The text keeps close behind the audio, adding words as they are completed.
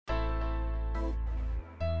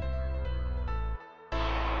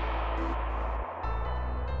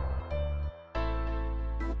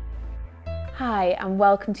Hi, and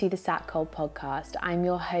welcome to the SatCol podcast. I'm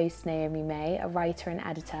your host, Naomi May, a writer and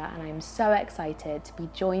editor, and I'm so excited to be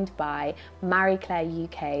joined by Marie Claire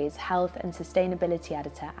UK's health and sustainability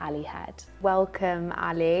editor, Ali Head. Welcome,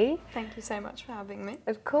 Ali. Thank you so much for having me.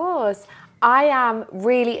 Of course. I am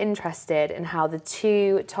really interested in how the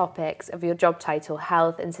two topics of your job title,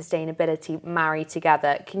 health and sustainability, marry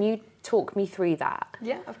together. Can you talk me through that?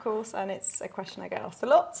 Yeah, of course, and it's a question I get asked a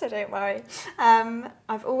lot, so don't worry.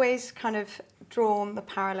 I've always kind of drawn the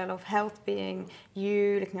parallel of health being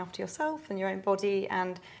you looking after yourself and your own body,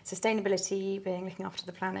 and sustainability being looking after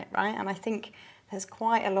the planet, right? And I think there's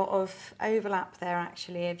quite a lot of overlap there,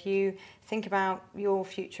 actually. If you think about your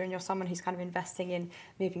future and you're someone who's kind of investing in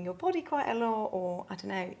moving your body quite a lot, or, I don't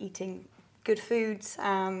know, eating good foods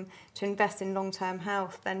to invest in long-term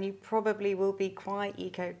health, then you probably will be quite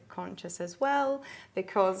eco-conscious as well,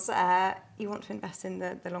 because you want to invest in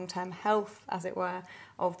the long-term health, as it were,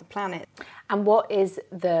 of the planet. And what is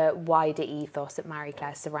the wider ethos at Marie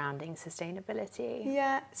Claire surrounding sustainability?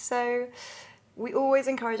 Yeah, so we always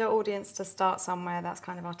encourage our audience to start somewhere. That's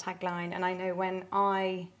kind of our tagline. And I know when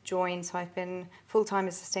I joined, so I've been full-time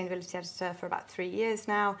as sustainability editor for about 3 years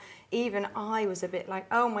now, even I was a bit like,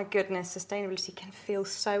 oh my goodness, sustainability can feel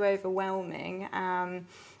so overwhelming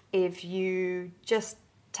if you just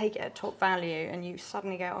take it at top value and you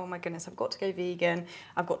suddenly go, oh my goodness, I've got to go vegan,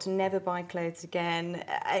 I've got to never buy clothes again,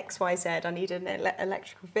 XYZ, I need an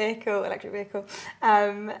electric vehicle.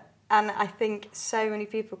 And I think so many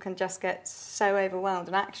people can just get so overwhelmed.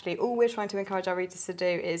 And actually, all we're trying to encourage our readers to do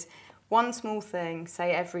is one small thing,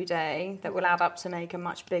 say every day, that will add up to make a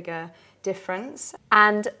much bigger difference.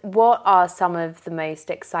 And what are some of the most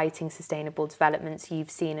exciting sustainable developments you've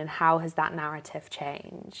seen, and how has that narrative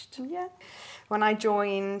changed? Yeah. When I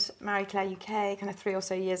joined Marie Claire UK kind of 3 or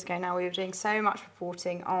so years ago now, we were doing so much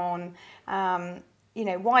reporting on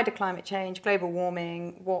wider climate change, global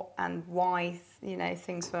warming, what and why,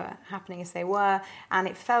 things were happening as they were. And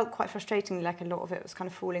it felt quite frustratingly like a lot of it was kind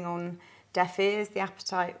of falling on deaf ears. The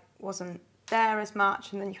appetite wasn't there as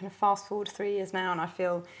much. And then you kind of fast forward 3 years now, and I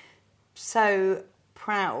feel so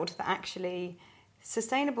proud that actually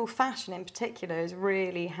sustainable fashion in particular is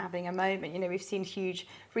really having a moment. We've seen huge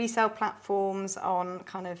resale platforms on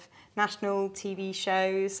kind of national TV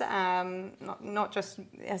shows, not just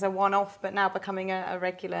as a one-off, but now becoming a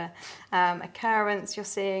regular occurrence. You're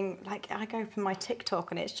seeing, like, I go open my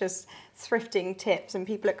TikTok and it's just thrifting tips and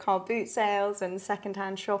people at car boot sales and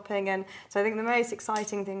second-hand shopping. And so I think the most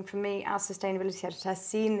exciting thing for me as sustainability editor has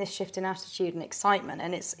seen this shift in attitude and excitement.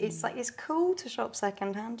 And it's like, it's cool to shop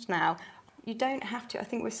second-hand now. You don't have to. I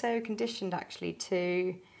think we're so conditioned actually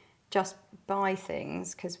to just buy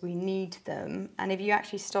things because we need them. And if you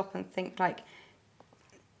actually stop and think, like,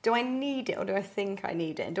 do I need it or do I think I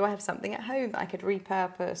need it? And do I have something at home that I could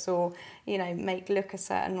repurpose or, make look a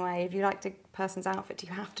certain way? If you liked a person's outfit, do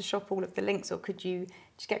you have to shop all of the links, or could you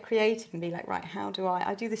just get creative and be like, right, how do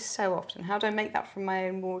I do this so often. How do I make that from my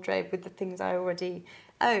own wardrobe with the things I already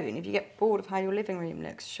own? If you get bored of how your living room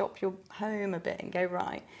looks, shop your home a bit and go,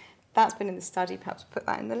 right, that's been in the study, perhaps put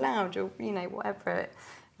that in the lounge, or, whatever it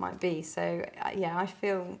might be. So, I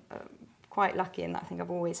feel quite lucky in that. I think I've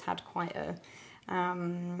always had quite a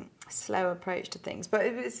slow approach to things. But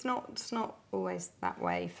it's not always that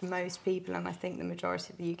way for most people, and I think the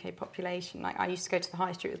majority of the UK population. Like, I used to go to the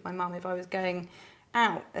high street with my mum if I was going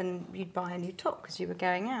out, and you'd buy a new top because you were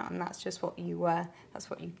going out, and that's just what you were, that's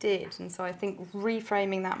what you did. And so I think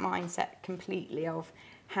reframing that mindset completely of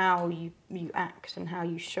how you act and how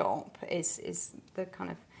you shop is the kind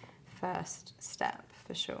of first step,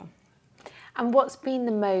 for sure. And what's been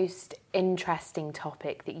the most interesting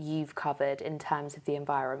topic that you've covered in terms of the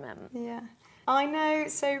environment? Yeah, I know.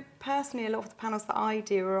 So personally, a lot of the panels that I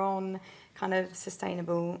do are on kind of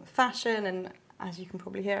sustainable fashion, and as you can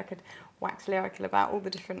probably hear, I could wax lyrical about all the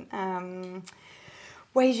different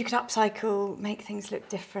ways you could upcycle, make things look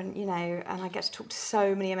different, and I get to talk to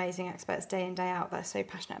so many amazing experts day in, day out that are so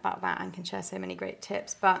passionate about that and can share so many great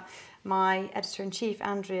tips. But my editor-in-chief,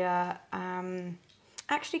 Andrea,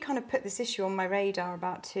 actually kind of put this issue on my radar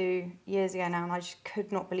about 2 years ago now, and I just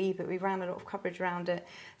could not believe it. We ran a lot of coverage around it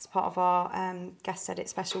as part of our guest edit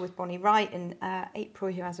special with Bonnie Wright in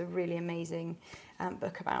April, who has a really amazing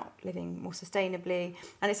book about living more sustainably.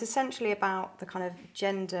 And it's essentially about the kind of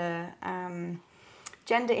gender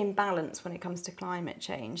imbalance when it comes to climate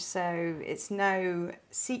change. So it's no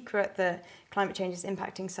secret that climate change is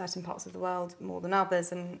impacting certain parts of the world more than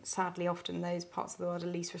others, and sadly often those parts of the world are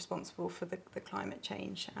least responsible for the climate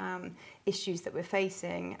change issues that we're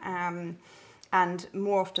facing. And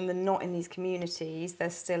more often than not in these communities,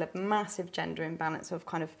 there's still a massive gender imbalance of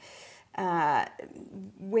kind of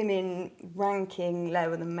women ranking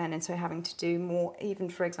lower than men, and so having to do more, even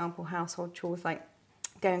for example, household chores like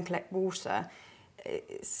go and collect water.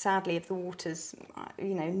 Sadly, if the water's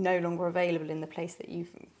no longer available in the place that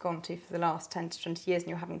you've gone to for the last 10 to 20 years, and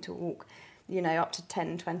you're having to walk up to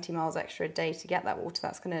 10, 20 miles extra a day to get that water,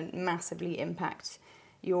 that's going to massively impact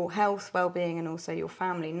your health, well-being, and also your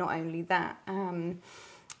family. Not only that, in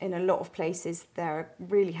a lot of places there are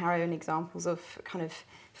really harrowing examples of kind of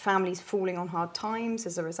families falling on hard times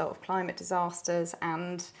as a result of climate disasters,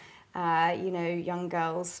 and young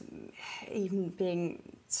girls even being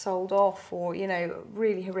sold off, or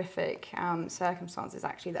really horrific circumstances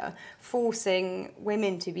actually that are forcing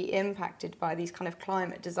women to be impacted by these kind of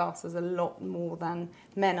climate disasters a lot more than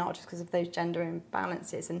men are, just because of those gender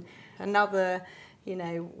imbalances. And another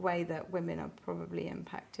way that women are probably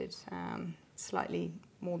impacted slightly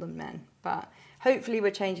more than men, but hopefully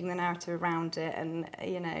we're changing the narrative around it, and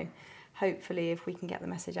hopefully if we can get the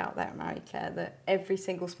message out there at Marie Claire that every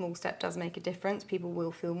single small step does make a difference, people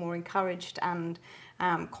will feel more encouraged and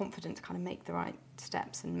confident to kind of make the right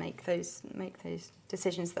steps and make those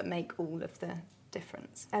decisions that make all of the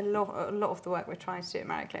difference. A lot of the work we're trying to do at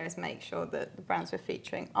Marie Claire is make sure that the brands we're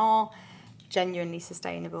featuring are genuinely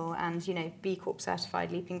sustainable and B Corp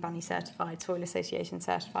certified, Leaping Bunny certified, Soil Association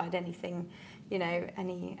certified, anything,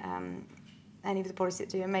 any of the bodies that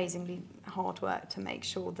do amazingly hard work to make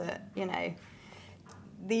sure that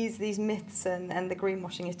these myths and the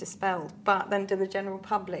greenwashing is dispelled. But then do the general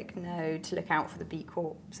public know to look out for the B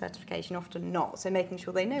Corp certification? Often not. So making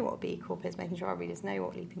sure they know what B Corp is, making sure our readers know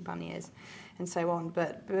what Leaping Bunny is, and so on.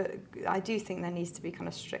 But I do think there needs to be kind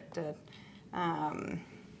of stricter,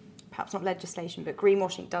 perhaps not legislation, but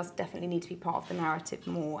greenwashing does definitely need to be part of the narrative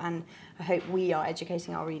more. And I hope we are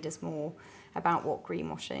educating our readers more about what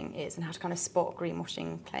greenwashing is and how to kind of spot a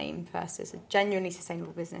greenwashing claim versus a genuinely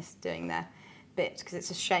sustainable business doing their bit, because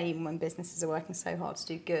it's a shame when businesses are working so hard to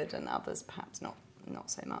do good and others perhaps not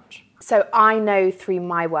so much. So I know through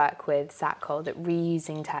my work with Satcol that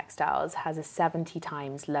reusing textiles has a 70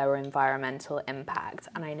 times lower environmental impact,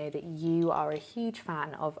 and I know that you are a huge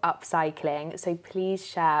fan of upcycling, so please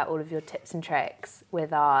share all of your tips and tricks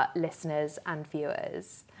with our listeners and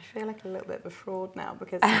viewers. I feel like a little bit of a fraud now,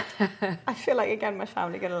 because I feel like, again, my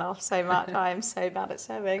family are going to laugh so much. I am so bad at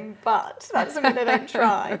sewing, but that doesn't mean I don't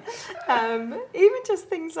try. Even just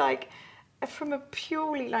things like, from a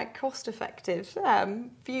purely cost-effective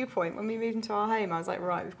viewpoint, when we moved into our home, I was like,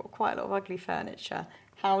 right, we've got quite a lot of ugly furniture.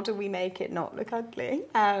 How do we make it not look ugly?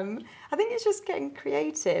 I think it's just getting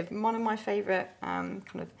creative. One of my favourite kind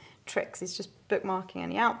of tricks is just bookmarking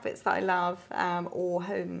any outfits that I love, or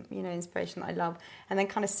home, inspiration that I love, and then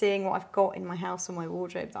kind of seeing what I've got in my house or my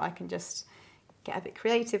wardrobe that I can just get a bit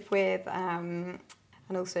creative with. And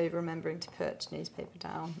also remembering to put newspaper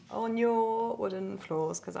down on your wooden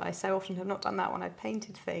floors, because I so often have not done that when I've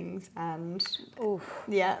painted things, and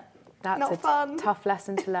that's not fun. Tough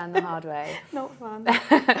lesson to learn the hard way. Not fun.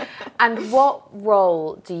 And what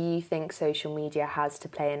role do you think social media has to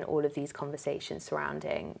play in all of these conversations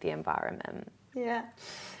surrounding the environment? Yeah,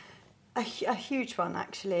 a huge one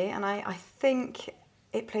actually, and I think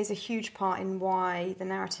it plays a huge part in why the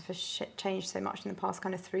narrative has changed so much in the past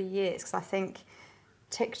kind of 3 years, because I think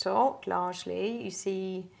TikTok, largely, you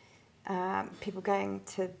see people going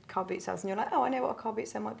to car boot sales and you're like, oh, I know what a car boot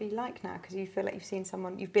sale might be like now, because you feel like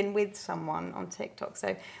you've been with someone on TikTok.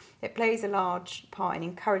 So it plays a large part in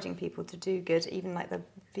encouraging people to do good, even like the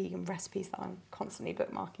vegan recipes that I'm constantly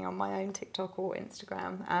bookmarking on my own TikTok or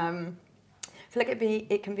Instagram. I feel like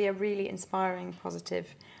it can be a really inspiring,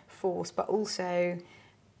 positive force, but also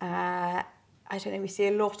I don't know, we see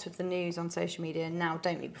a lot of the news on social media now,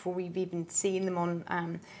 don't we, before we've even seen them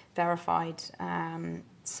on verified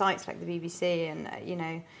sites like the BBC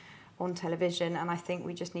and, on television. And I think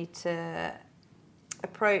we just need to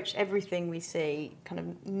approach everything we see kind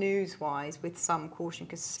of news-wise with some caution,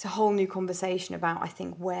 because it's a whole new conversation about, I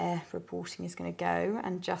think, where reporting is going to go,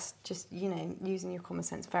 and just using your common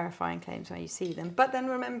sense, verifying claims where you see them. But then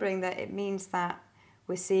remembering that it means that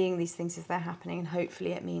we're seeing these things as they're happening, and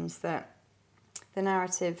hopefully it means that the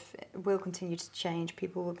narrative will continue to change.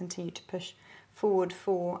 People will continue to push forward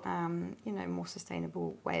for, more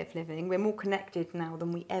sustainable way of living. We're more connected now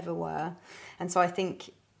than we ever were. And so I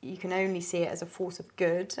think you can only see it as a force of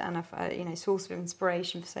good and a source of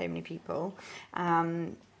inspiration for so many people.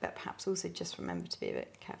 But perhaps also just remember to be a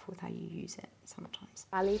bit careful with how you use it sometimes.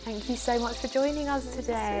 Ali, thank you so much for joining us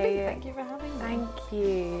today. Thank you for having me. Thank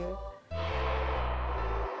you.